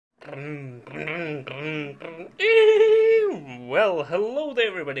Well, hello there,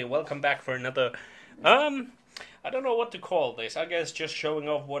 everybody. Welcome back for another. I don't know what to call this. I guess just showing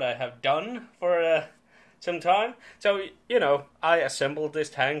off what I have done for some time. So, I assembled this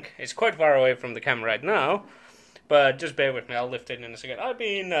tank. It's quite far away from the camera right now, but just bear with me. I'll lift it in a second.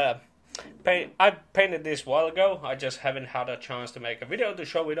 I painted this a while ago. I just haven't had a chance to make a video to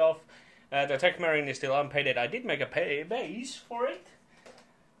show it off. The tech marine is still unpainted. I did make a base for it.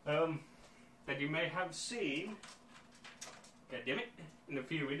 That you may have seen, God damn it, in a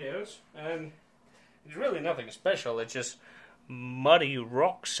few videos, and it's really nothing special. It's just muddy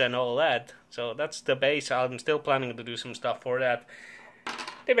rocks and all that. So that's the base. I'm still planning to do some stuff for that,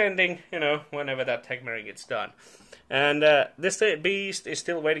 depending, whenever that tech marine gets done. And this beast is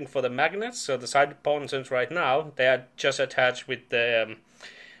still waiting for the magnets. So the side pontoons right now, they are just attached with the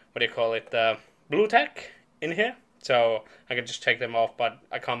blue tack in here. So I can just take them off, but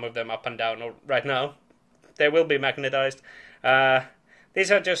I can't move them up and down right now. They will be magnetized. These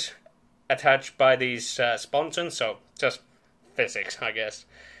are just attached by these sponsons, so just physics, I guess.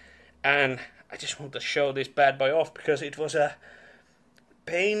 And I just want to show this bad boy off because it was a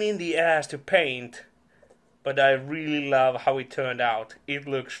pain in the ass to paint, but I really love how it turned out. It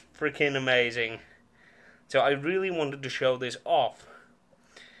looks freaking amazing. So I really wanted to show this off.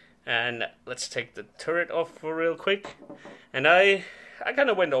 And let's take the turret off for real quick. And I kind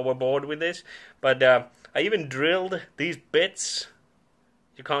of went overboard with this, but I even drilled these bits.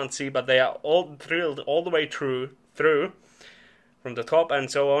 You can't see, but they are all drilled all the way through from the top and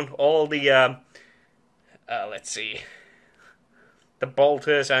so on. All the let's see, the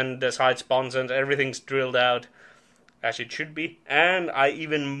bolters and the side sponsons, everything's drilled out as it should be. And I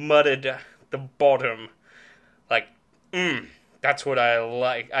even mudded the bottom, like that's what I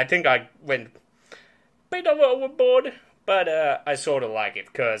like. I think I went a bit overboard, but I sort of like it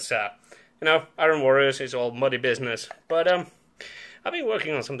because, Iron Warriors is all muddy business. But I've been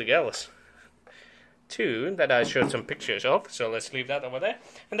working on something else too that I showed some pictures of. So let's leave that over there,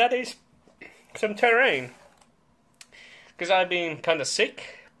 and that is some terrain. Because I've been kind of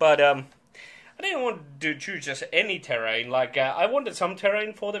sick, but I didn't want to choose just any terrain. Like I wanted some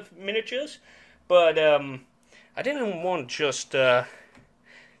terrain for the miniatures, but I didn't want just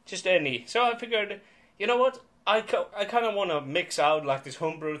any. So I figured, you know what? I kind of want to mix out like this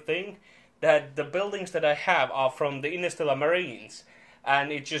homebrew thing. That the buildings that I have are from the Interstellar Marines,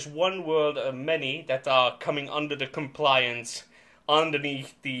 and it's just one world of many that are coming under the compliance,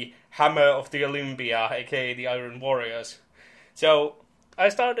 underneath the hammer of the Olympia, aka the Iron Warriors. So I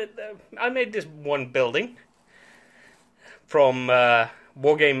made this one building from a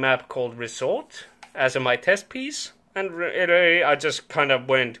wargame map called Resort as my test piece, and I just kind of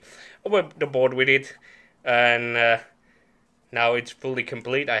went over the board with it, and now it's fully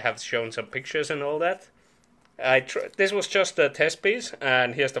complete. I have shown some pictures and all that. This was just a test piece,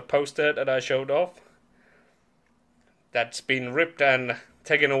 and here's the poster that I showed off. That's been ripped and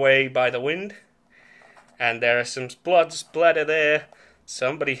taken away by the wind, and there is some blood splatter there.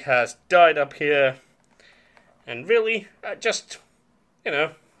 Somebody has died up here, and really, just,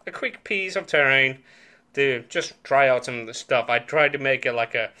 a quick piece of terrain to just try out some of the stuff. I tried to make it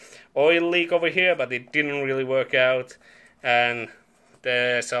like a oil leak over here, but it didn't really work out. And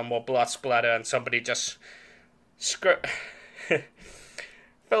there's some more blood splatter, and somebody just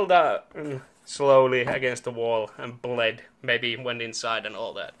fell down slowly against the wall and bled. Maybe went inside and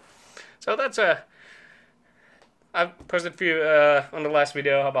all that. So that's I've posted a few on the last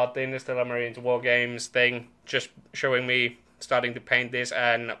video about the Interstellar Marines War Games thing, just showing me starting to paint this,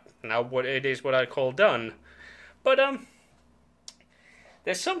 and now what I call done. But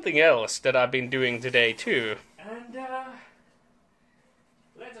there's something else that I've been doing today too, and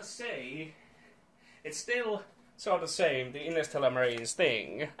let us say it's still sort of the same, the Interstellar Marines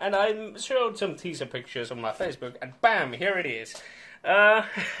thing. And I showed some teaser pictures on my Facebook, and bam, here it is.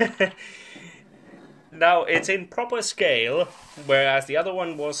 Now it's in proper scale, whereas the other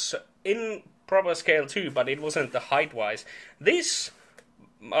one was in proper scale too, but it wasn't the height-wise. This,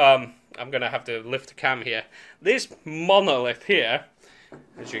 I'm gonna have to lift the cam here. This monolith here,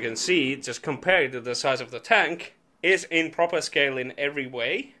 as you can see, just compared to the size of the tank, is in proper scale in every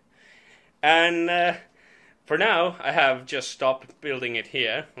way. And for now, I have just stopped building it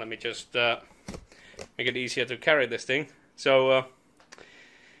here. Let me just make it easier to carry this thing. So,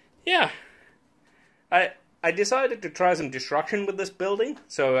 yeah. I decided to try some destruction with this building.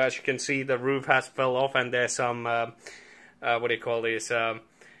 So as you can see, the roof has fell off, and there's some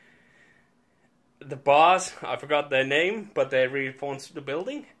the bars, I forgot their name, but they reinforced the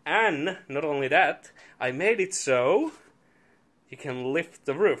building. And not only that, I made it so you can lift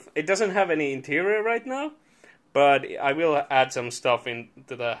the roof. It doesn't have any interior right now, but I will add some stuff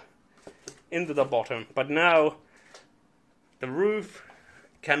into the bottom. But now the roof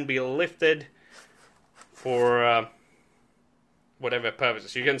can be lifted for whatever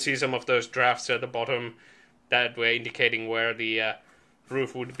purposes. You can see some of those drafts at the bottom that were indicating where the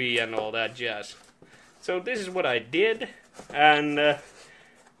roof would be and all that jazz. So this is what I did, and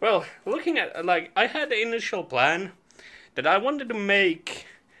well, looking at, like, I had the initial plan that I wanted to make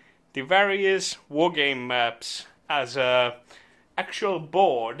the various wargame maps as a actual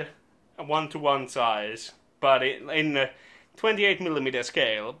board, a 1-to-1 size, but in a 28mm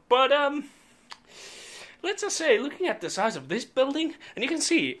scale. But let's just say, looking at the size of this building, and you can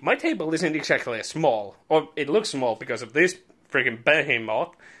see my table isn't exactly as small, or it looks small because of this freaking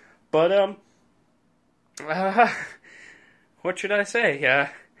behemoth. But what should I say?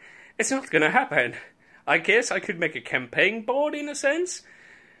 It's not gonna happen. I guess I could make a campaign board in a sense,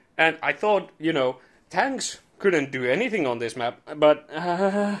 and I thought, you know, tanks couldn't do anything on this map, but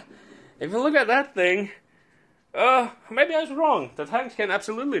if you look at that thing, maybe I was wrong. The tanks can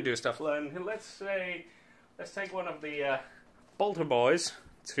absolutely do stuff. And let's take one of the bolter boys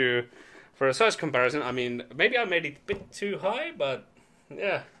for a size comparison. I mean, maybe I made it a bit too high, but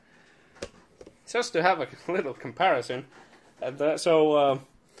yeah, just to have a little comparison. And so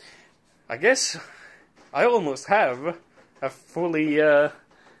I guess I almost have a fully. I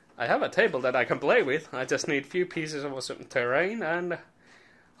have a table that I can play with. I just need a few pieces of some terrain, and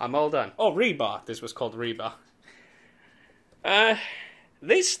I'm all done. Oh, rebar. This was called rebar.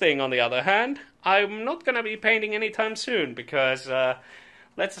 This thing, on the other hand, I'm not going to be painting anytime soon, because,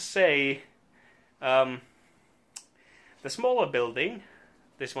 let's just say, the smaller building,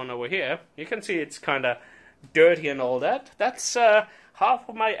 this one over here, you can see it's kind of dirty and all that. That's half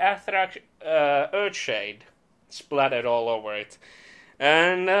of my Earthshade splattered all over it.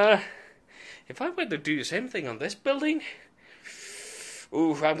 And if I were to do the same thing on this building,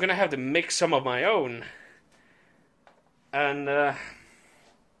 ooh, I'm going to have to mix some of my own. And,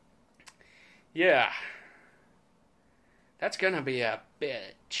 yeah, that's gonna be a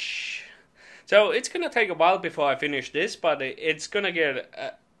bitch. So it's gonna take a while before I finish this, but it's gonna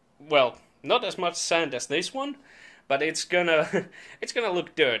get, well, not as much sand as this one, but it's gonna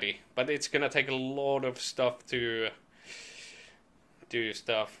look dirty. But it's gonna take a lot of stuff to do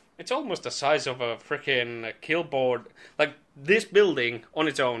stuff. It's almost the size of a freaking kill board. Like, this building on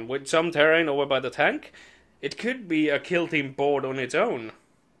its own, with some terrain over by the tank, it could be a kill team board on its own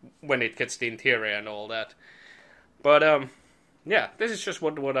when it gets the interior and all that. But, yeah, this is just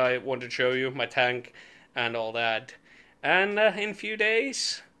what I want to show you, my tank and all that. And in a few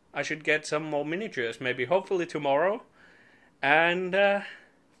days, I should get some more miniatures, maybe hopefully tomorrow. And,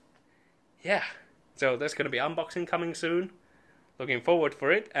 yeah, so there's going to be unboxing coming soon. Looking forward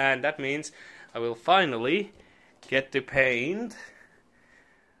for it, and that means I will finally get to paint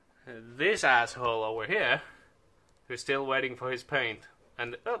this asshole over here, who's still waiting for his paint.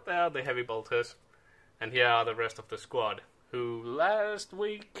 And there are the heavy bolters, and here are the rest of the squad, who last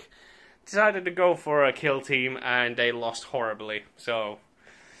week decided to go for a kill team, and they lost horribly. So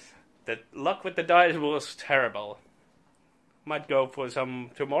the luck with the dice was terrible. Might go for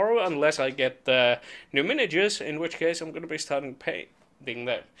some tomorrow, unless I get new miniatures, in which case I'm going to be starting painting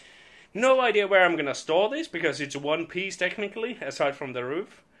them. No idea where I'm going to store this, because it's one piece technically, aside from the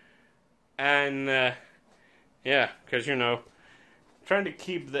roof. And, yeah, because, you know, trying to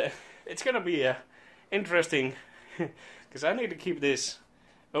keep the... It's going to be interesting, because I need to keep this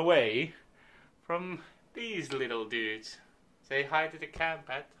away from these little dudes. Say hi to the camp,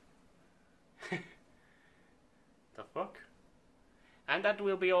 Pat. The fuck? And that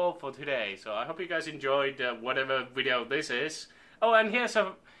will be all for today. So I hope you guys enjoyed whatever video this is. Oh, and here's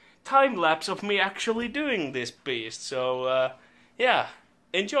a time lapse of me actually doing this beast. So, yeah,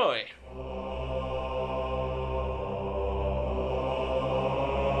 enjoy.